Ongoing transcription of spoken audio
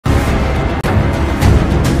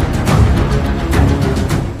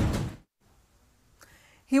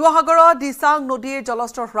শিৱসাগৰৰ দিচাং নদীৰ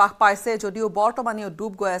জলস্তৰ হ্ৰাস পাইছে যদিও বৰ্তমানেও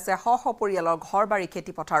ডুব গৈ আছে শ শ পৰিয়ালৰ ঘৰবাৰী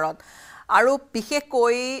খেতি পথাৰত আৰু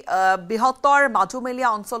বিশেষকৈ বৃহত্তৰ মাজুমেলীয়া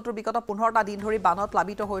অঞ্চলটোৰ বিগত 15টা দিন ধৰি বানত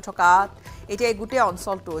প্লাবিত হৈ থকা এতিয়া এই গোটেই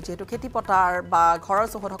অঞ্চলটো যেহেতু খেতি পথাৰ বা ঘৰৰ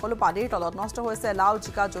চৌহদ সকলো পানীৰ তলত নষ্ট হৈছে লাও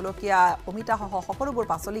জিকা জলকীয়া অমিতা সহ সকলোবোৰ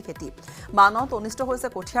পাচলি খেতি বানত অনিষ্ট হৈছে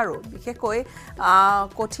কঠিয়াৰো বিশেষকৈ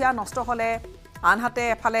কঠিয়া নষ্ট হলে আনহাতে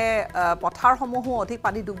এফালে পথাৰসমূহো অধিক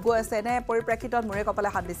পানী ডুব গৈ আছে এনে পৰিপ্ৰেক্ষিতত মূৰে কপালে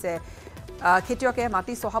হাত দিছে খেতিয়কে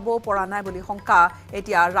মাটি চহাবও পৰা নাই বুলি শংকা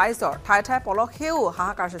এতিয়া ৰাইজৰ ঠাই ঠাই পলসেও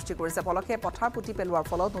হাহাকাৰ সৃষ্টি কৰিছে পলসে পথাৰ পুতি পেলোৱাৰ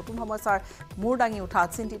ফলত নতুন সমস্যাৰ মূৰ দাঙি উঠাত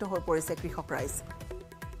চিন্তিত হৈ পৰিছে কৃষক ৰাইজ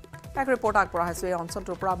এক ৰিপৰ্ট আগবঢ়াইছো এই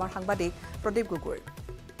অঞ্চলটোৰ পৰা আমাৰ সাংবাদিক প্ৰদীপ গগৈ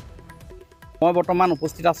মই বৰ্তমান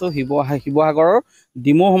উপস্থিত আছো শিৱসাগৰৰ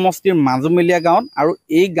ডিমৌ সমষ্টিৰ মাজুমেলীয়া গাঁৱত আৰু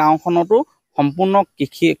এই গাঁওখনতো সম্পূৰ্ণ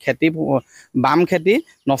কৃষি খেতি বাম খেতি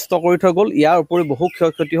নষ্ট কৰি থৈ গ'ল ইয়াৰ উপৰি বহু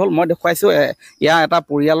ক্ষয়ক্ষতি হ'ল মই দেখুৱাইছো ইয়াৰ এটা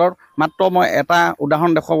পৰিয়ালৰ মাত্ৰ মই এটা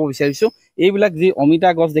উদাহৰণ দেখুৱাব বিচাৰিছো এইবিলাক যি অমিতা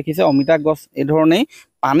গছ দেখিছে অমিতা গছ এই ধৰণেই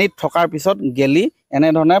পানীত থকাৰ পিছত গেলি এনে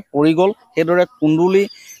ধৰণে পৰি গ'ল সেইদৰে কুন্দুলি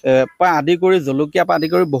পা আদি কৰি জলকীয়া পা আদি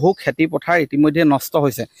কৰি বহু খেতি পথাৰ ইতিমধ্যে নষ্ট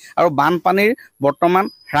হৈছে আৰু বানপানীৰ বৰ্তমান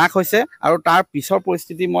হ্ৰাস হৈছে আৰু তাৰ পিছৰ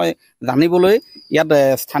পৰিস্থিতি মই জানিবলৈ ইয়াত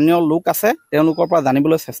স্থানীয় লোক আছে তেওঁলোকৰ পৰা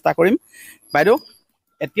জানিবলৈ চেষ্টা কৰিম বাইদেউ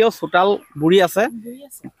এতিয়াও চোতাল বুৰি আছে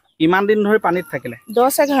কিমান দিন ধৰি পানীত থাকিলে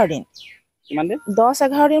 10-11 দিন কিমান দিন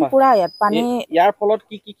 10-11 দিন পুৰা ইয়াত পানী ইয়াৰ ফলত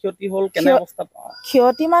কি কি ক্ষতি হ'ল কেনে অৱস্থাত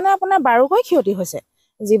ক্ষতি মানে আপোনাৰ বাৰুকৈ ক্ষতি হৈছে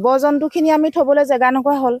জীৱ-জন্তুখিনি আমি থবলৈ জেগা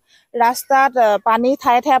নকৰা হ'ল ৰাস্তাত পানী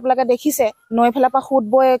ঠাই ঠাই আপোনালোকে দেখিছে নৈফালৰ পৰা খুদ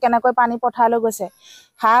বৈ কেনেকৈ পানী পথাৰলৈ গৈছে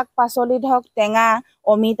শাক পাচলি ধক টেঙা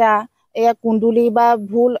অমিতা এয়া কুন্দুলি বা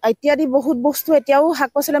ভুল ইত্যাদি বহুত বস্তু এতিয়াও শাক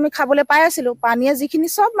পাচলি আমি খাবলৈ পাই আছিলো পানীয়ে যিখিনি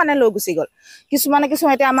সব মানে লৈ গুচি গ'ল কিছুমান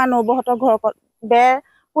এতিয়া আমাৰ নবহতৰ ঘৰ বেৰ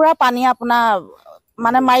পুৰা পানী আপোনাৰ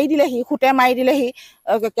মানে মাৰি দিলেহি খুঁটে মাৰি দিলেহি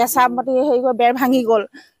কেঁচা মাটি হেৰি বেৰ ভাঙি গ'ল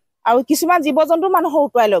আৰু কিছুমান জীৱ-জন্তু মানুহ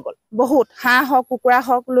উটুৱাই লৈ গ'ল বহুত হাঁহ হওক কুকুৰা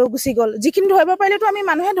হওক লৈ গুচি গ'ল যিখিনি ধৰিব পাৰিলেতো আমি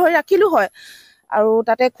মানুহে ধৰি ৰাখিলো হয় আৰু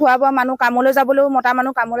তাতে খোৱা বোৱা মানুহ কামলৈ যাবলৈও মতা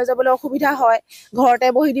মানুহ কামলৈ যাবলৈ অসুবিধা হয় ঘৰতে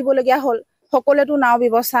বহি দিবলগীয়া হ'ল সকলোতো নাও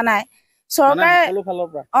ব্যৱস্থা নাই চৰকাৰে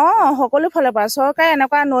সকলো ফালৰ পৰা চৰকাৰে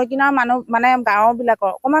এনেকুৱা নৈ কিনাৰ মানুহ মানে গাঁৱৰ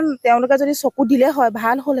বিলাকৰ অকমান তেওঁলোকে যদি চকু দিলে হয়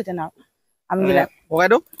ভাল হ'লহেঁতেন আৰু আমি বিলাক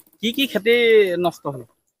কি কি খেতি নষ্ট হ'ল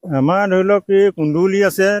আমাৰ ধৰি লওক এই কুন্দুলি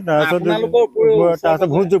আছে তাৰপিছত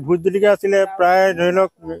ভোট জলকীয়া আছিলে প্ৰায় ধৰি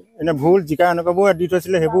লওক এনে ভোল জিকা এনেকুৱাবোৰ দি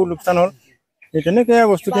থৈছিলে সেইবোৰ লোকচান হ'ল এই তেনেকৈ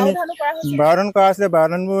বস্তুখিনি বাৰধান কৰা আছিলে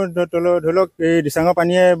বাৰধানবোৰ ধৰি লওক এই দিচাঙৰ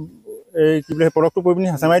পানীয়ে এই কি বোলে পলসটো পৰি পিনি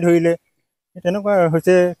হেঁচা মাৰি ধৰিলে তেনেকুৱা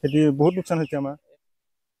হৈছে খেতি বহুত লোকচান হৈছে আমাৰ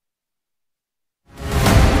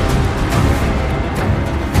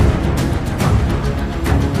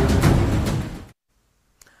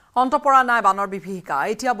অন্তপৰা নাই বানৰ বিভীষিকা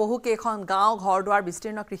এতিয়া বহু কেইখন গাঁও ঘৰ দুৱাৰ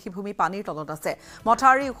বিস্তীৰ্ণ কৃষিভূমি পানীৰ তলত আছে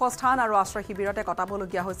মথাউৰি ওখস্থান আৰু আশ্ৰয় শিবিৰতে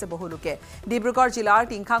কটাবলগীয়া হৈছে বহু লোকে ডিব্ৰুগড় জিলাৰ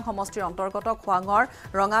টিংখাং সমষ্টিৰ অন্তৰ্গত খোৱাঙৰ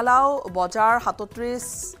ৰঙালাও বজাৰ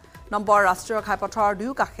 37 নম্বৰ ৰাষ্ট্ৰীয় ঘাইপথৰ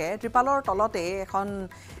দুয়োকাষে ত্ৰিপালৰ তলতে এখন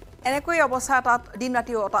এনেকৈ অৱস্থা তাত দিন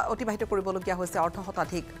ৰাতি অতিবাহিত কৰিবলগীয়া হৈছে অৰ্ধ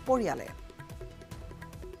শতাধিক পৰিয়ালে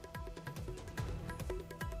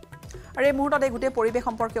আৰু এই মুহূৰ্তত এই গোটেই পৰিৱেশ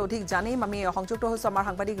সম্পৰ্কে অধিক জানিম আমি সংযুক্ত হৈছোঁ আমাৰ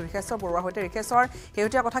সাংবাদিক ঋষেশ্বৰ বৰুৱাৰ সৈতে ঋষেশ্বৰ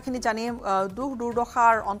শেহতীয়া কথাখিনি জানিম দুখ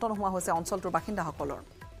দুৰ্দশাৰ অন্ত নোহোৱা হৈছে অঞ্চলটোৰ বাসিন্দাসকলৰ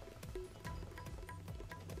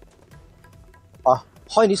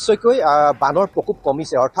হয় নিশ্চয়কৈ বানৰ প্ৰকোপ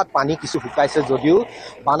কমিছে অৰ্থাৎ পানী কিছু শুকাইছে যদিও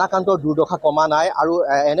বানাক্ৰান্তৰ দুৰ্দশা কমা নাই আৰু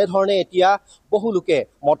এনেধৰণে এতিয়া বহু লোকে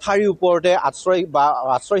মথাউৰিৰ ওপৰতে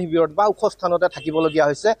আশ্ৰয় শিবিৰত বা ওখ স্থানতে থাকিবলগীয়া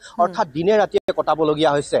হৈছে অৰ্থাৎ দিনে ৰাতিয়ে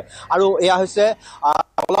কটাবলগীয়া হৈছে আৰু এয়া হৈছে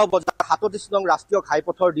বজাৰ 37 নং ৰাষ্ট্ৰীয়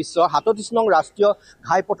ঘাইপথৰ দৃশ্য 37 নং ৰাষ্ট্ৰীয়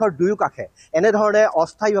ঘাইপথৰ দুয়োকাষে এনেধৰণে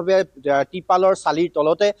অস্থায়ীভাৱে ত্ৰিপালৰ চালিৰ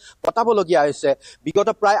তলতে কটাবলগীয়া হৈছে বিগত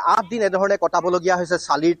প্ৰায় 8 দিন এনেধৰণে কটাবলগীয়া হৈছে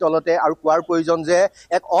চালিৰ তলতে আৰু কোৱাৰ প্ৰয়োজন যে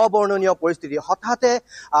এক অবৰ্ণনীয় পৰিস্থিতি হঠাতে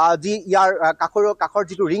যি ইয়াৰ কাষৰ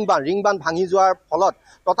যিটো ৰিং বান্ধ ভাঙি যোৱাৰ ফলত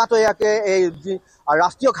ততাতৈয়াকে এই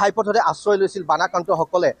ৰাষ্ট্ৰীয় ঘাইপথতে আশ্ৰয় লৈছিল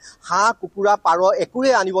বানাক্ৰান্তসকলে হাঁহ কুকুৰা পাৰ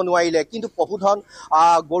একোৱে আনিব নোৱাৰিলে কিন্তু পশুধন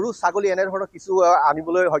গৰু ছাগলী এনেধৰণৰ কিছু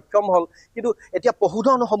আনিবলৈ সক্ষম হ'ল কিন্তু এতিয়া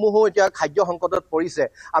পশুধনসমূহো এতিয়া খাদ্য সংকটত পৰিছে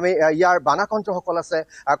আমি ইয়াৰ বানাক্ৰান্তসকল আছে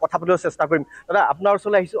কথা পাতিবলৈ চেষ্টা কৰিম দাদা আপোনাৰ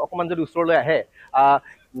ওচৰলৈ আহিছোঁ অকণমান যদি ওচৰলৈ আহে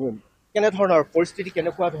কেনেধৰণৰ পৰিস্থিতি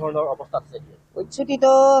কেনেকুৱা ধৰণৰ অৱস্থাত আছে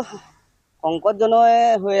পৰিস্থিতিটো সংকটজনক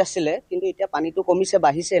হৈ আছিলে কিন্তু এতিয়া পানীটো কমিছে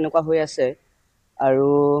বাঢ়িছে এনেকুৱা হৈ আছে আৰু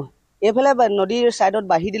এইফালে নদীৰ ছাইডত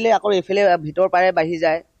বাঢ়ি দিলে আকৌ এইফালে ভিতৰ পাৰে বাঢ়ি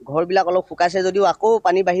যায় ঘৰবিলাক অলপ শুকাইছে যদিও আকৌ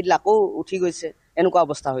পানী বাঢ়ি দিলে আকৌ উঠি গৈছে এনেকুৱা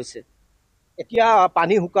অৱস্থা হৈছে এতিয়া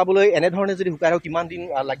পানী শুকাবলৈ এনেধৰণে যদি শুকাই কিমান দিন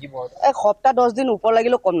লাগিব এক সপ্তাহ 10 দিন ওপৰ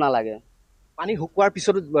লাগিলেও কম নালাগে পানী শুকোৱাৰ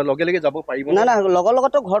পিছত লগে লগে যাব পাৰিব না লগৰ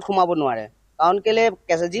লগতো ঘৰত সোমাব নোৱাৰে কাৰণ কেলে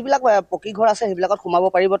যিবিলাক পকী ঘৰ আছে সেইবিলাকত সোমাব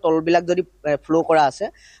পাৰিব তলবিলাক যদি ফ্ল' কৰা আছে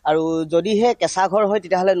আৰু যদিহে কেঁচা ঘৰ হয়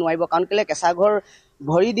তেতিয়াহ'লে নোৱাৰিব কাৰণ কেলে কেঁচা ঘৰ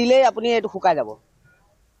ভৰি দিলেই আপুনি এইটো শুকাই যাব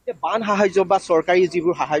বান সাহায্য বা চৰকাৰী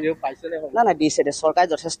যিবোৰ সাহায্য পাইছে না দিছে চৰকাৰে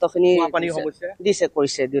যথেষ্টখিনি দিছে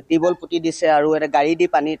কৰিছে টিউবৱেল পুতি দিছে আৰু এটা গাড়ী দি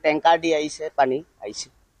পানী টেংকাৰ দি পানী আহিছে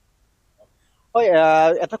হয়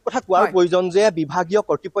এটা কথা কোৱাৰ প্ৰয়োজন যে বিভাগীয়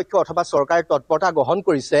কৰ্তৃপক্ষ অথবা চৰকাৰে তৎপৰতা গ্ৰহণ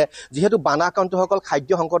কৰিছে যিহেতু বানাক্ৰান্তসকল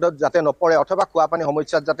খাদ্য সংকটত যাতে নপৰে অথবা খোৱা পানী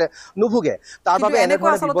সমস্যাত যাতে নুভুগে তাৰ বাবে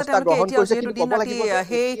এনেধৰণৰ ব্যৱস্থা গ্ৰহণ কৰিছে কিন্তু ক'ব লাগিব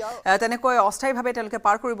সেই তেনেকৈ অস্থায়ীভাৱে তেওঁলোকে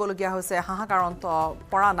পাৰ কৰিবলগীয়া হৈছে হাহাকাৰ অন্ত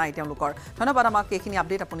পৰা নাই তেওঁলোকৰ ধন্যবাদ আমাক এইখিনি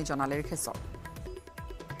আপডেট আপুনি জনালে ৰিখেশ্বৰ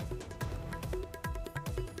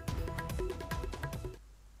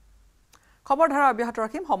খবৰ ধাৰা অব্যাহত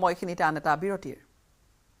ৰাখিম সময়খিনিতে আন এটা বিৰতিৰ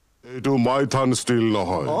এইটো মাইথান ষ্টিল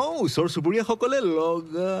নহয় ওচৰ চুবুৰীয়াসকলে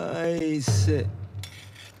লগাইছে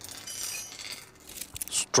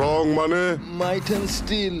ষ্ট্ৰং মানে মাইথান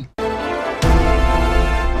ষ্টিল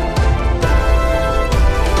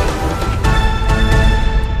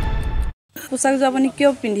পোচাকযোৰ আপুনি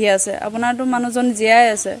কিয় পিন্ধি আছে আপোনাৰতো মানুহজন জীয়াই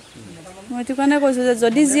আছে মই এইটো কাৰণে কৈছোঁ যে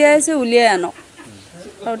যদি জীয়াই আছে উলিয়াই আনক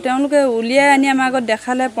আৰু তেওঁলোকে উলিয়াই আনি আমাৰ আগত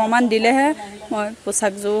দেখালে প্ৰমাণ দিলেহে মই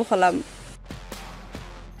পোচাকযোৰ সলাম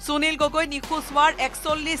সুনীল গগৈ নিখোজ হোৱাৰ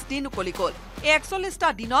 41 দিন উকলি গ'ল এই 41টা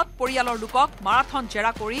দিনত পৰিয়ালৰ লোকক মাৰাথন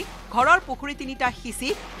জেৰা কৰি ঘৰৰ পুখুৰী তিনিটা সিঁচি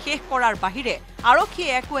শেষ কৰাৰ বাহিৰে আৰক্ষীয়ে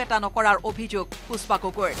একো এটা নকৰাৰ অভিযোগ পুষ্পা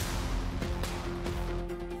গগৈৰ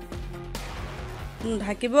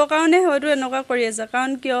ঢাকিবৰ কাৰণে হয়তো এনেকুৱা কৰি আছে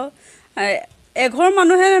কাৰণ কিয় এঘৰ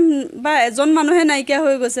মানুহে বা এজন মানুহে নাইকিয়া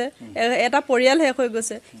হৈ গৈছে এটা পৰিয়াল শেষ হৈ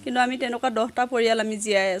গৈছে কিন্তু আমি তেনেকুৱা 10টা পৰিয়াল আমি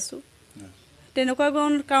জীয়াই আছোঁ তেনেকুৱা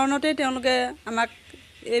কাৰণতে তেওঁলোকে আমাক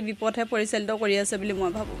এই বিপথে পৰিচালিত কৰি আছে বুলি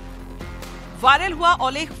মই ভাবোঁ ভাইৰেল হোৱা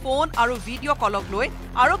অলেখ ফোন আৰু ভিডিঅ' কলক লৈ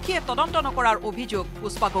আৰক্ষীয়ে তদন্ত নকৰাৰ অভিযোগ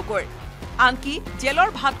পুষ্পা গগৈৰ আনকি জেলৰ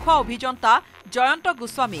ভাত খোৱা অভিযন্তা জয়ন্ত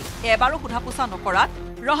গোস্বামীক এবাৰো সোধা পোছা নকৰাত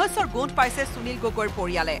ৰহস্যৰ গোন্ধ পাইছে সুনীল গগৈৰ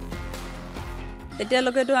পৰিয়ালে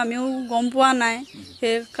এতিয়ালৈকেতো আমিও গম পোৱা নাই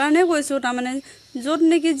সেইকাৰণে কৈছোঁ তাৰমানে য'ত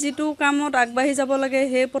নেকি যিটো কামত আগবাঢ়ি যাব লাগে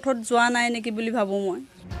সেই পথত যোৱা নাই নেকি বুলি ভাবোঁ মই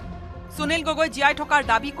সুনীল গগৈ জীয়াই থকাৰ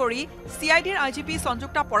দাবী কৰি চিআইডিৰ আইজিপি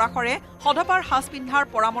সঞ্জুক্তা পৰাশৰে সধবাৰ সাজ পিন্ধাৰ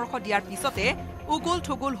পৰামৰ্শ দিয়াৰ পিছতে উগুল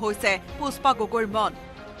থুগুল হৈছে পুষ্পা গগৈৰ মন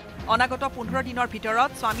অনাগত 15 দিনৰ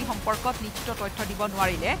ভিতৰত স্বামী সম্পৰ্কত নিশ্চিত তথ্য দিব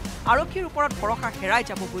নোৱাৰিলে আৰক্ষীৰ ওপৰত ভৰসা হেৰাই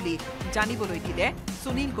যাব বুলি জানিবলৈ দিলে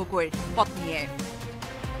সুনীল গগৈৰ পত্নীয়ে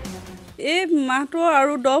এই মাহটো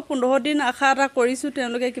আৰু 10-15 দিন আশা এটা কৰিছোঁ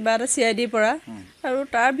তেওঁলোকে কিবা এটা চিআইডিৰ পৰা আৰু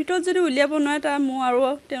তাৰ ভিতৰত যদি উলিয়াব নোৱাৰে তাৰ মোৰ আৰু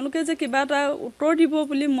তেওঁলোকে যে কিবা এটা উত্তৰ দিব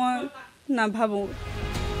বুলি মই নাভাবোঁ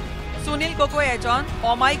সুনীল গগৈ এজন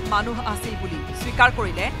অমায়িক মানুহ আছিল বুলি স্বীকাৰ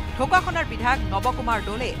কৰিলে ঢকুৱাখনাৰ বিধায়ক নৱকুমাৰ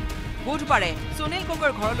দলে বুধবাৰে সুনীল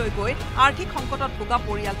গগৈৰ ঘৰলৈ গৈ আৰ্থিক সংকটত ভোগা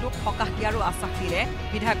পৰিয়ালটোক সকাহ দিয়াৰো আশ্বাস দিলে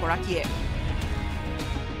বিধায়কগৰাকীয়ে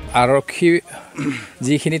আৰক্ষী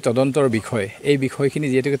যিখিনি তদন্তৰ বিষয় এই বিষয়খিনি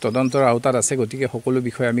যিহেতুকে তদন্তৰ আওতাত আছে গতিকে সকলো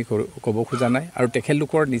বিষয় আমি ক'ব খোজা নাই আৰু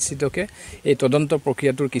তেখেতলোকৰ নিশ্চিতকে এই তদন্ত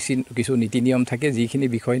প্ৰক্ৰিয়াটোৰ কিছু নীতি নিয়ম থাকে যিখিনি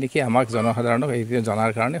বিষয় নেকি আমাক জনসাধাৰণক এই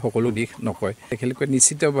জনাৰ কাৰণে সকলো দিশ নকয় তেখেতলোকে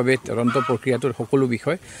নিশ্চিতভাৱে তদন্ত প্ৰক্ৰিয়াটোৰ সকলো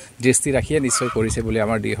বিষয় দৃষ্টি ৰাখিয়ে নিশ্চয় কৰিছে বুলি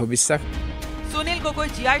আমাৰ দৃঢ় বিশ্বাস সুনীল গগৈ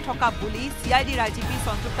জীয়াই থকা বুলি চিআইডিৰ আইজিপি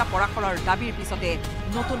সঞ্জুক্তা পৰাশৰৰ দাবীৰ পিছতে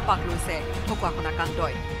নতুন পাক লৈছে ঢকুৱাখনা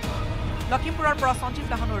কাণ্ডই লখিমপুৰৰ পৰা Sanjeev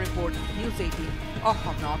লাহনৰ report news 18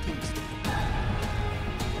 Assam north east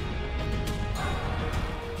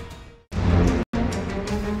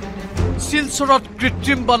শিলচৰত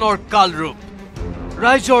কৃত্ৰিম বানৰ কালৰূপ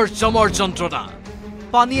ৰাইজৰ জমৰ যন্ত্ৰণা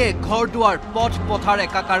পানীয়ে ঘৰ দুৱাৰ পথ পথাৰ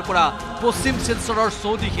একাকাৰ কৰা পশ্চিম শিলচৰৰ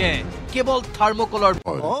চৌদিশে কেৱল থাৰ্মকলৰ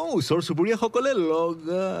ওচৰ চুবুৰীয়াসকলে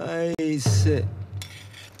লগাইছে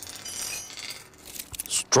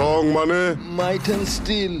ষ্ট্ৰং মানে মাইথান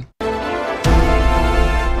ষ্টিল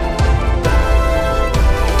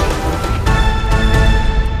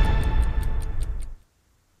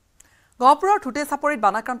গহপুৰৰ ঠুটে চাপৰিত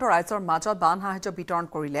বানাক্ৰান্ত ৰাইজৰ মাজত বান সাহায্য বিতৰণ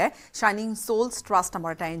কৰিলে শ্বাইনিং সোলছ ট্ৰাষ্ট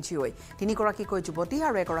নামৰ এটা NGOই 3গৰাকীকৈ যুৱতী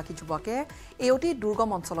আৰু এগৰাকী যুৱকে এই অতি দুৰ্গম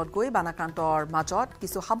অঞ্চলত গৈ বানাক্ৰান্তৰ মাজত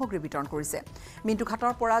কিছু সামগ্ৰী বিতৰণ কৰিছে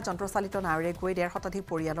মিণ্টুঘাটৰ পৰা যন্ত্ৰচালিত নাৱেৰে গৈ 1.5 শতাধিক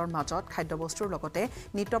পৰিয়ালৰ মাজত খাদ্যবস্তুৰ লগতে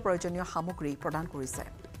নিত্য প্ৰয়োজনীয় সামগ্ৰী প্ৰদান কৰিছে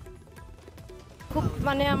খুব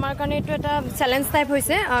মানে আমাৰ কাৰণে এইটো এটা চ্যালেঞ্জ টাইপ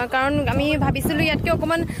হৈছে কাৰণ আমি ভাবিছিলোঁ ইয়াতকৈ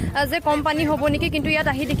অকণমান যে কম পানী হ'ব নেকি কিন্তু ইয়াত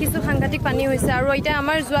আহি দেখিছোঁ সাংঘাতিক পানী হৈছে আৰু এতিয়া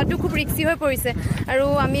আমাৰ যোৱাটো খুব ৰিক্সি হৈ পৰিছে আৰু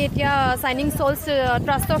আমি এতিয়া শ্বাইনিং সোলছ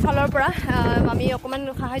ট্ৰাষ্টৰ ফালৰ পৰা আমি অকণমান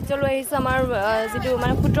সাহায্য লৈ আহিছোঁ আমাৰ যিটো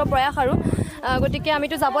মানে ক্ষুদ্ৰ প্ৰয়াস গতিকে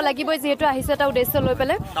আমিতো যাব লাগিবই যিহেতু আহিছোঁ এটা উদ্দেশ্য লৈ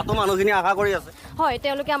পেলাই তাতো মানুহখিনি আশা কৰি আছে হয়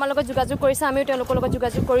তেওঁলোকে আমাৰ লগত যোগাযোগ কৰিছে আমিও তেওঁলোকৰ লগত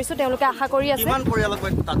যোগাযোগ কৰিছোঁ তেওঁলোকে আশা কৰি আছে কিমান পৰিয়ালক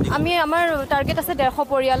আমি আমাৰ টাৰ্গেট আছে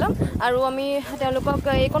 150 পৰিয়ালক আৰু আমি তেওঁলোকক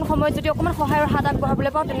এইকণ সময়ত যদি অকণমান সহায়ৰ হাত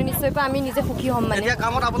আগবঢ়াবলৈ পাওঁ তেনে নিশ্চয়কৈ আমি নিজে সুখী হ'ম মানে এতিয়া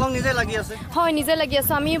কামত আপোনালোক নিজে লাগি আছে হয় নিজে লাগি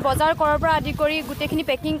আছোঁ আমি বজাৰ কৰাৰ পৰা আদি কৰি গোটেইখিনি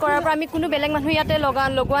পেকিং কৰাৰ পৰা আমি কোনো বেলেগ মানুহ ইয়াতে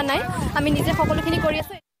লগোৱা নাই আমি নিজে সকলোখিনি কৰি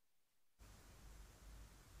আছোঁ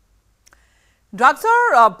ড্ৰাগছৰ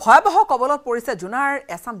ভয়াবহ কবলত পৰিছে জোনাৰ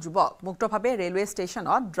এছাম যুৱক মুক্তভাৱে ৰেলৱে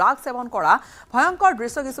ষ্টেচনত ড্ৰাগ সেৱন কৰা ভয়ংকৰ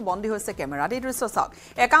দৃশ্য কিছু বন্দী হৈছে কেমেৰাত এই দৃশ্য চাওক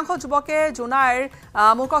একাংশ যুৱকে জোনাৰ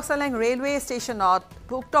মুককচেলেং ৰেলৱে ষ্টেচনত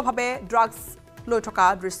মুক্তভাৱে ড্ৰাগছ লৈ থকা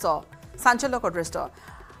দৃশ্য চাঞ্চল্যকৰ দৃশ্য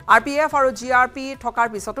RPF আৰু GRP থকাৰ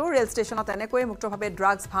পিছতো ৰেল ষ্টেচনত এনেকৈ মুক্তভাৱে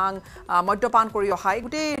ড্ৰাগছ ভাং মদ্যপান কৰি অহাই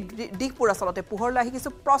গোটেই দিশপুৰ আচলতে পোহৰলৈ আহি কিছু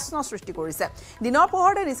প্ৰশ্ন সৃষ্টি কৰিছে দিনৰ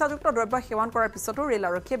পোহৰতে নিচাযুক্ত দ্ৰব্য সেৱন কৰাৰ পিছতো ৰেল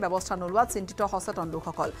আৰক্ষীয়ে ব্যৱস্থা নোলোৱাত চিন্তিত সচেতন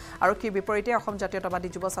লোকসকল আৰক্ষীৰ বিপৰীতে অসম জাতীয়তাবাদী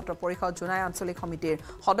যুৱ ছাত্ৰ পৰিষদ জোনাই আঞ্চলিক সমিতিৰ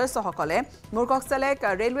সদস্যসকলে মুককচেলেক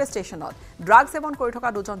ৰেলৱে ষ্টেচনত ড্ৰাগ সেৱন কৰি থকা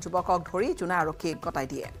দুজন যুৱকক ধৰি জোনাই আৰক্ষীক গতাই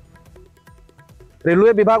দিয়ে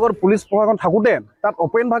ৰেলৱে বিভাগৰ পুলিচ প্ৰশাসন থাকোঁতে তাত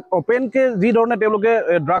অপেনকে যি ধৰণে তেওঁলোকে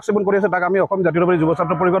ড্ৰাগ সেৱন কৰি আছে তাক আমি অসম জাতীয়তাবাদী যুৱ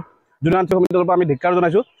ছাত্ৰ পৰিষদ জোনাই আঞ্চলিক সমিতিৰ পৰা আমি ধিক্কাৰ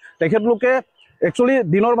জনাইছোঁ তেখেতলোকে একচুৱেলি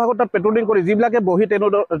দিনৰ ভাগত তাত পেট্ৰলিং কৰি যিবিলাকে বহি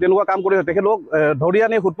তেনেকুৱা কাম কৰি আছে তেখেতলোকক ধৰি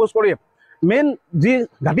আনি সোধপোছ কৰি মেইন যি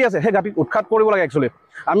ঘাটি আছে সেই ঘাটিক উৎখাত কৰিব লাগে একচুৱেলি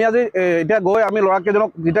আমি আজি এতিয়া গৈ আমি ল'ৰাকেইজনক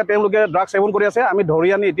যেতিয়া তেওঁলোকে ড্ৰাগ সেৱন কৰি আছে আমি ধৰি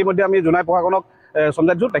আনি ইতিমধ্যে আমি জোনাই প্ৰশাসনক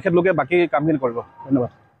চমজাইছোঁ তেখেতলোকে বাকী কামখিনি কৰিব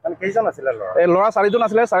ধন্যবাদ কেইজন আছিলে ল'ৰা 4জন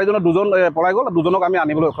আছিলে 4জনৰ 2জন পলাই গ'ল 2জনক আমি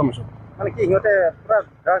আনিবলৈ সক্ষম হৈছোঁ মানে কি সিহঁতে পুৰা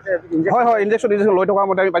হয় হয় ইনজেকশ্যন লৈ থকা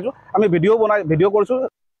মতে আমি পাইছোঁ আমি ভিডিঅ' কৰিছোঁ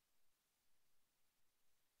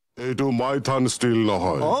এইটো মাইথান ষ্টিল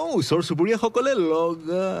নহয় ওচৰ চুবুৰীয়াসকলে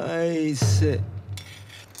লগাইছে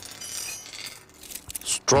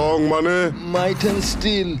ষ্ট্ৰং মানে মাইথান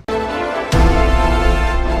ষ্টিল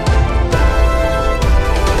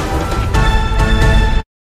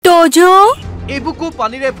এবুকু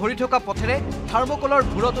পানীৰে ভৰি থকা পথেৰে থাৰ্মকলৰ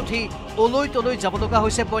ভূৰত উঠি অলৈ তলৈ যাব লগা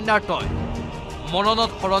হৈছে বন্যাৰ তয়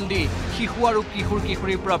মৰণত শৰণ দি শিশু আৰু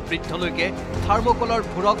কিশোৰীৰ পৰা বৃদ্ধলৈকে থাৰ্মকলৰ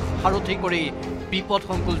ভূৰক সাৰথি কৰি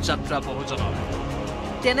বিপদসংকুল যাত্ৰা বহুজনৰ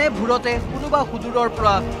তেনে ভূৰতে কোনোবা সুদূৰৰ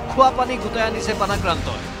পৰা খোৱা পানী গোটাই আনিছে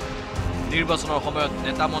বানাক্ৰান্তই নিৰ্বাচনৰ সময়ত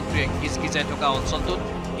নেতা মন্ত্ৰীয়ে কিচকিচাই থকা অঞ্চলটোত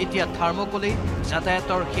এতিয়া থাৰ্মকলেই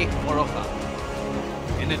যাতায়াতৰ শেষ ভৰসা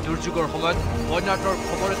এনে দুৰ্যোগৰ সময়ত বন্যাৰ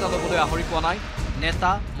খবৰ এটা ল'বলৈ আহৰি পোৱা নাই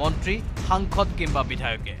নেতা মন্ত্ৰী সাংসদ কিংবা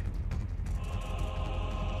বিধায়কে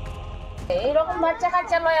এইরকম বাচ্চা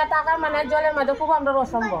কাচ্চা লয়া টাকার মানে জলের মধ্যে খুব আমরা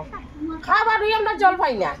অসম্ভব খাবারই আমরা জল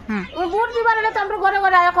পাই না ভোট দিবার হলে তো আমরা ঘরে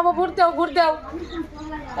ঘরে আয়া খাবো ভোট দেও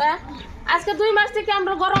আজকে 2 মাস থেকে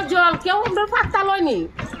আমরা ঘর জল কেউ আমরা পাত্তা লয়নি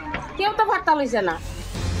কেউ তো পাত্তা লইছে না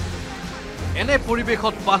এনে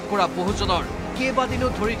পৰিৱেশত বাস কৰা বহুজনৰ কেইবাদিনো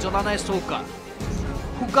ধৰি জ্বলা নাই চৌকা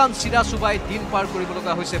শুকান চিৰা চুবাই দিন পাৰ কৰিব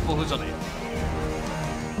লগা হৈছে বহুজনে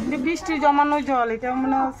বৃষ্টি জমানো জল এটা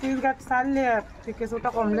মানে সুইচ গাট চাললে থেকে ওটা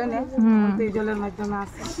কমলে না এই জলের মাধ্যমে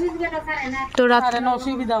আছে তো রাতে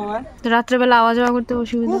অসুবিধা হয় রাত্রে বেলা আওয়া যাওয়া করতে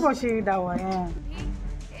অসুবিধা খুব অসুবিধা হয়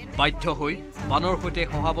বাধ্য হৈ বানৰ সৈতে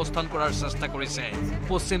সহাৱস্থান কৰাৰ চেষ্টা কৰিছে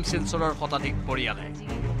পশ্চিম শিলচৰৰ শতাধিক পৰিয়ালে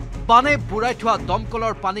পানে বুঢ়াই থোৱা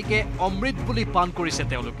দমকলৰ পানীকে অমৃত বুলি পান কৰিছে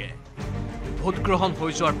তেওঁলোকে ভোটগ্ৰহণ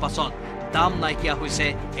হৈ যোৱাৰ পাছত দাম নাইকিয়া হৈছে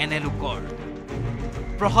এনে লোকৰ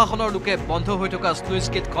প্ৰশাসনৰ লোকে বন্ধ হৈ থকা স্লুইচ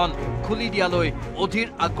গেটখন খুলি দিয়ালৈ অধীৰ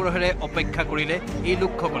আগ্ৰহেৰে অপেক্ষা কৰিলে এই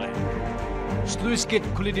লোকসকলে স্লুইচ গেট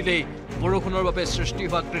খুলি দিলেই বৰষুণৰ বাবে সৃষ্টি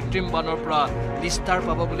হোৱা কৃত্ৰিম বানৰ পৰা নিস্তাৰ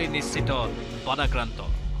পাব বুলি নিশ্চিত বানাক্ৰান্ত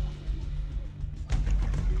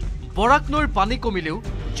বৰাক নৈৰ পানী কমিলেও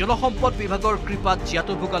জলসম্পদ বিভাগৰ কৃপাত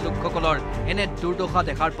জীয়াতু ভোগা লোকসকলৰ এনে দুৰ্দশা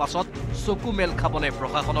দেখাৰ পাছত চকু মেল খাবনে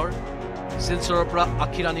প্ৰশাসনৰ শিলচৰৰ পৰা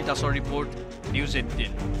আখিৰাণী দাসৰ report news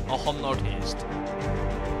 18 Assam north east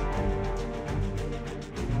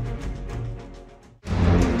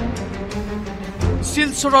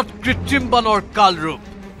শিলচৰত কৃত্ৰিম বানৰ কালৰূপ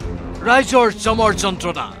ৰাইজৰ জমৰ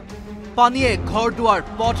যন্ত্ৰণা পানীয়ে ঘৰ দুৱাৰ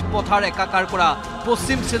পথ পথাৰ একাকাৰ কৰা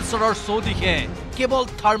পশ্চিম শিলচৰৰ চৌদিশে কেৱল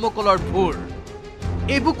থাৰ্মকলৰ ভূৰ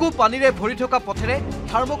এবুকু পানীৰে ভৰি থকা পথেৰে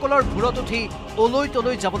থাৰ্মকলৰ ভূৰত উঠি অলৈ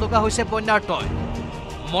তলৈ যাব লগা হৈছে বন্যাৰ তয়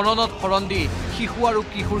মৰণত শৰণ দি শিশু আৰু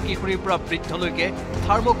কিশোৰীৰ পৰা বৃদ্ধলৈকে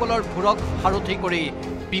থাৰ্মকলৰ ভূৰক সাৰথি কৰি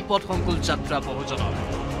বিপদসংকুল যাত্ৰা বহুজনৰ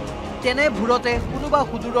তেনে ভূৰতে কোনোবা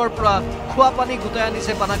সুদূৰৰ পৰা খোৱা পানী গোটাই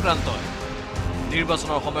আনিছে বানাক্ৰান্তই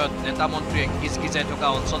নিৰ্বাচনৰ সময়ত নেতা মন্ত্ৰীয়ে কিচকিচাই থকা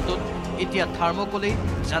অঞ্চলটোত এতিয়া থাৰ্মকলেই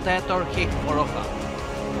যাতায়াতৰ শেষ ভৰসা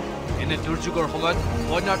এনে দুৰ্যোগৰ সময়ত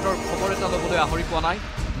বন্যাৰ খবৰ এটা ল'বলৈ আহৰি পোৱা নাই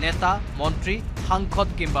নেতা মন্ত্ৰী সাংসদ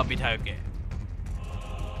কিংবা বিধায়কে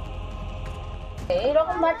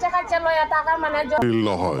এইৰকম বাচ্চা কাচ্চা লয়া টাকা মানে ষ্টীল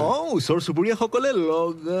নহয় ওচৰ চুবুৰীয়াসকলে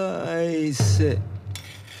লগাইছে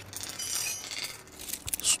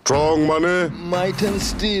ষ্ট্ৰং মানে মাইট এণ্ড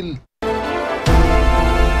ষ্টীল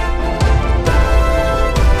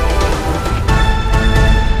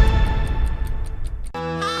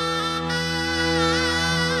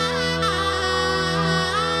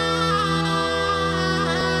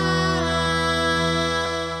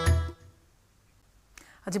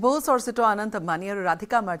আজি বহু চৰ্চিত অনন্ত আম্বানী আৰু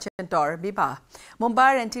ৰাধিকা মাৰ্চেণ্টৰ বিবাহ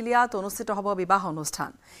মুম্বাইৰ এণ্টিলিয়াত অনুষ্ঠিত হ'ব বিবাহ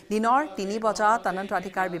অনুষ্ঠান দিনৰ 3 বজাত অনন্ত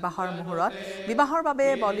ৰাধিকাৰ বিবাহৰ মুহূৰ্তত বিবাহৰ বাবে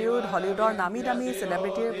বলিউড হলিউডৰ নামী দামী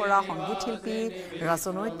চেলিব্ৰিটিৰ পৰা সংগীত শিল্পী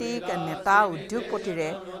ৰাজনৈতিক নেতা উদ্যোগপতিৰে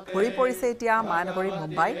ভৰি পৰিছে এতিয়া মায়ানগৰী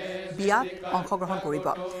মুম্বাই বিয়াত অংশগ্ৰহণ কৰিব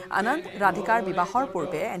অনন্ত ৰাধিকাৰ বিবাহৰ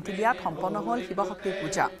পূৰ্বে এণ্টিলিয়াত সম্পন্ন হ'ল শিৱশক্তিৰ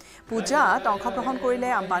পূজাত অংশগ্ৰহণ কৰিলে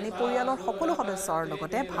আম্বানী পৰিয়ালৰ সকলো সদস্যৰ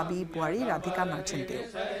লগতে ভাবি বোৱাৰী ৰাধিকা মাৰ্চেণ্টেও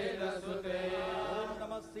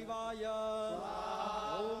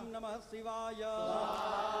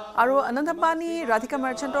আৰু অনন্ত আম্বানী ৰাধিকা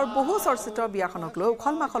মাৰ্চেণ্টৰ বহু চৰ্চিত বিয়াখনক লৈ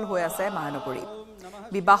উখল মাখল হৈ আছে মায়ানগৰী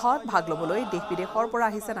বিবাহত ভাগ ল'বলৈ দেশ বিদেশৰ পৰা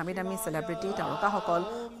আহিছে নামী দামী চেলিব্ৰিটি তাৰকাসকল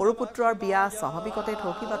সৰু পুত্ৰৰ বিয়া স্বাভাৱিকতে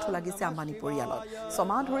ঠৌকি বাথু লাগিছে আম্বানী পৰিয়ালত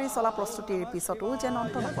ছমাহ ধৰি চলা প্ৰস্তুতিৰ পিছতো যেন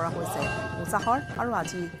অন্ত নপৰা হৈছে উৎসাহৰ আৰু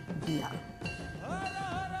আজি বিয়া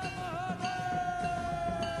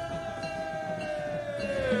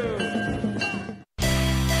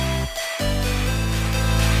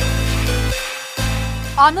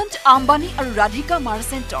অনন্ত আম্বানী আৰু ৰাধিকা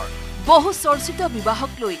মাৰ্চেণ্টৰ বহু চৰ্চিত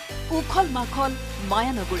বিবাহক লৈ উখল মাখল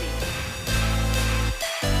মায়ানগৰী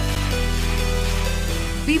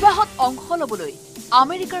বিবাহত অংশ ল'বলৈ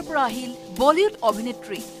আমেৰিকাৰ পৰা আহিল বলিউড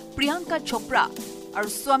অভিনেত্ৰী প্ৰিয়ংকা চোপ্ৰা আৰু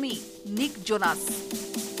স্বামী নিক জোনাছ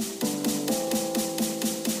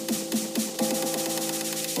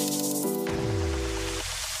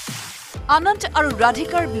অনন্ত আৰু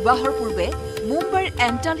ৰাধিকাৰ বিবাহৰ পূৰ্বে মুম্বাইৰ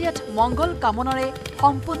এণ্টালিয়াত মংগল কামনাৰে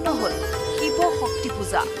সম্পূৰ্ণ হ'ল শিৱ শক্তি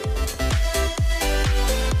পূজা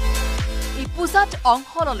এই পূজাত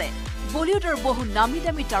অংশ ল'লে বলিউডৰ বহু নামী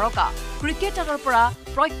দামী তাৰকা ক্ৰিকেটাৰৰ পৰা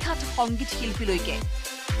প্ৰখ্যাত সংগীত শিল্পীলৈকে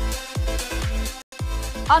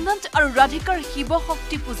অনন্ত আৰু ৰাধিকাৰ শিৱ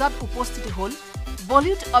শক্তি পূজাত উপস্থিত হ'ল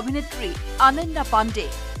বলিউড অভিনেত্ৰী অনন্যা পাণ্ডে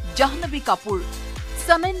জাহ্নবী কাপুৰ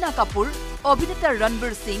সনন্যা কাপুৰ অভিনেতা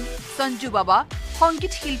ৰণবীৰ সিং সঞ্জু বাবা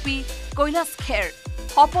সংগীত শিল্পী কৈলাশ খেৰ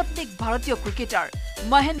সপত্নীক ভাৰতীয় ক্ৰিকেটাৰ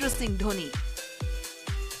মহেন্দ্ৰ সিং ধোনী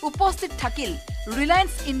উপস্থিত থাকিল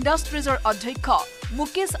ৰিলায়েন্স ইণ্ডাষ্ট্ৰিজৰ অধ্যক্ষ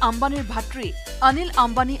মুকেশ আম্বানীৰ ভাতৃ অনিল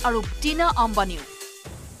আম্বানী আৰু টিনা আম্বানীও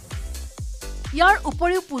ইয়াৰ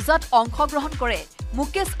উপৰিও পূজাত অংশগ্ৰহণ কৰে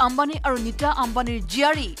মুকেশ আম্বানী আৰু নীতা আম্বানীৰ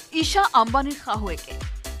জীয়াৰী ঈশা আম্বানীৰ শাহুৱেকে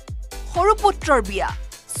সৰু পুত্ৰৰ বিয়া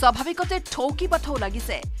স্বাভাৱিকতে ঠৌকি বাথৌ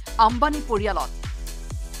লাগিছে আম্বানী পৰিয়ালত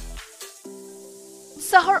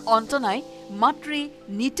উৎসাহৰ অন্ত নাই মাতৃ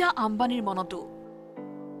নীতা আম্বানীৰ মনতো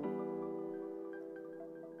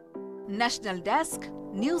national desk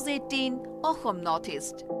news 18 Assam north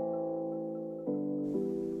east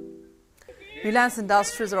Reliance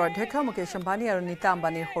ইণ্ডাষ্ট্ৰিজৰ অধ্যক্ষ মুকেশ আম্বানী আৰু নীতা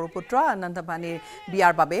আম্বানীৰ সৰু পুত্ৰ আনন্দ আম্বানীৰ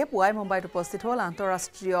বিয়াৰ বাবে পুৱাই মুম্বাইত উপস্থিত হ'ল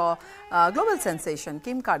আন্তঃৰাষ্ট্ৰীয় গ্লোবেল সেন্সেশ্যন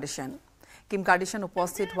কিম কাৰ্ডিশ্যন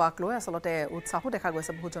উপস্থিত হোৱাক লৈ আচলতে উৎসাহো দেখা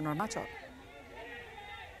গৈছে বহুজনৰ মাজত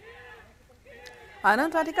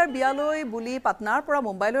অনন্ত ৰাধিকাৰ বিয়ালৈ বুলি পাটনাৰ পৰা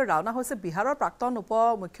মুম্বাইলৈ ৰাওনা হৈছে বিহাৰৰ প্ৰাক্তন উপ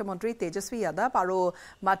মুখ্যমন্ত্ৰী তেজস্বী যাদৱ আৰু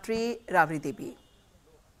মাতৃ ৰাবৰি দেৱী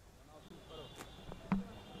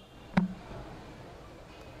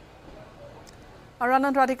আৰু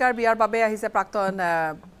অনন্ত ৰাধিকাৰ বিয়াৰ বাবে আহিছে প্ৰাক্তন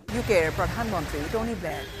ইউকেৰ প্ৰধানমন্ত্ৰী টনি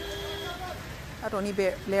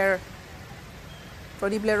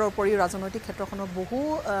ব্লেয়াৰৰ উপৰিও ৰাজনৈতিক ক্ষেত্ৰখনৰ বহু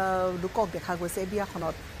লোকক দেখা গৈছে এই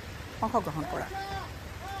বিয়াখনত অংশগ্ৰহণ কৰা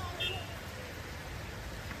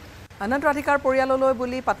অনন্ত ৰাধিকাৰ পৰিয়াললৈ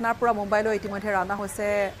বুলি পাটনাৰ পৰা মুম্বাইলৈ ইতিমধ্যে ৰাওনা হৈছে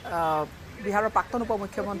বিহাৰৰ প্ৰাক্তন উপ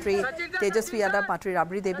মুখ্যমন্ত্ৰী তেজস্বী যাদৱ মাতৃ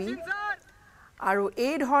ৰাবৰি দেৱী আৰু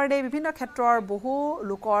এই ধৰণে বিভিন্ন ক্ষেত্ৰৰ বহু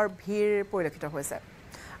লোকৰ ভিৰ পৰিলক্ষিত হৈছে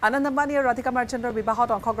অনন্ত আম্বানী আৰু ৰাধিকা মাৰ্চেণ্টৰ বিবাহত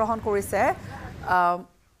অংশগ্ৰহণ কৰিছে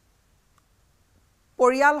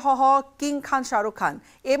পৰিয়ালসহ কিং খান শ্বাহৰুখ খান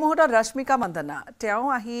এই মুহূৰ্তত ৰশ্মিকা মন্দনা তেওঁ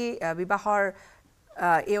আহি বিবাহৰ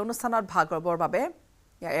এই অনুষ্ঠানত ভাগ ল'বৰ বাবে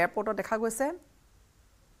এয়াৰপৰ্টত দেখা গৈছে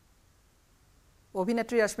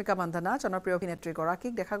অভিনেত্ৰী ৰশ্মিকা মন্দনা জনপ্ৰিয় অভিনেত্ৰী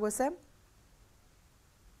গৰাকীক দেখা গৈছে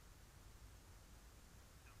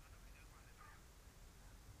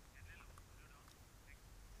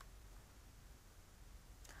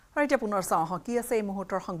আৰু এতিয়া পুনৰ চাওঁ কি আছে এই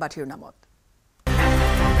মুহূৰ্তৰ সংবাদীৰ নামত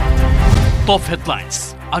টপ হেডলাইন্স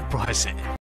আগবঢ়াইছে